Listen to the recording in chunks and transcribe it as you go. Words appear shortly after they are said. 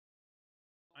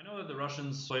that the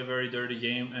Russians play a very dirty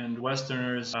game, and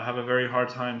Westerners have a very hard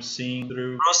time seeing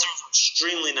through. Westerners are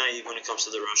extremely naive when it comes to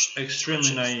the Russians.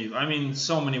 Extremely naive. I mean,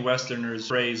 so many Westerners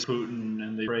praise Putin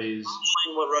and they praise.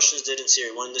 What Russians did in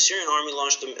Syria. When the Syrian army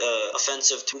launched the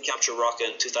offensive to recapture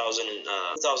Raqqa in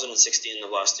 2016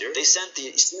 of last year, the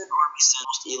Syrian army sent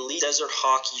most elite Desert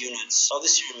Hawk units of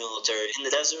the Syrian military in the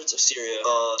deserts of Syria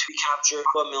to recapture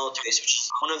a military base, which is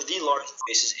one of the largest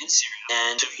bases in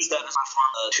Syria, and to use that as a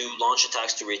platform to launch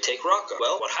attacks to retake Raqqa.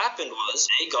 Well, what happened was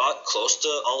they got close to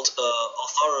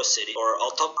Al-Thawrah city, or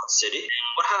al-Tabqah city, and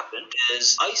what happened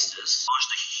is ISIS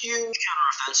launched a huge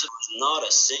counteroffensive with not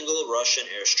a single Russian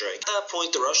airstrike. At that point,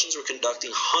 the Russians were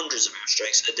conducting hundreds of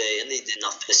airstrikes a day, and they did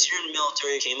nothing. The Syrian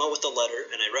military came out with a letter,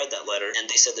 and I read that letter, and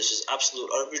they said this was absolute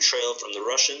utter betrayal from the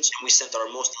Russians, and we sent our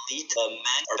most elite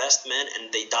men, our best men,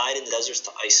 and they died in the deserts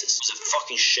to ISIS. It was a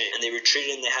fucking shame. And they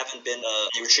retreated, and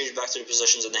they retreated back to their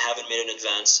positions, and they haven't made an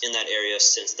advance in that area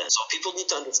since then. So people need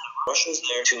to understand Russia's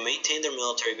there to maintain their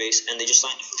military base, and they just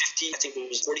signed a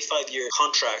 45-year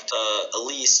contract, a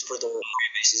lease for their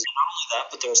military bases. And not only that,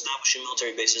 but they're establishing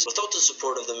military bases without the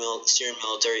support of the Syrian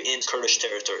military in Kurdish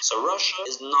territory. So Russia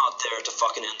is not there to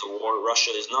fucking end the war.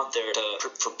 Russia is not there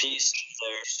for peace. They're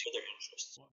there to serve their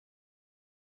interests.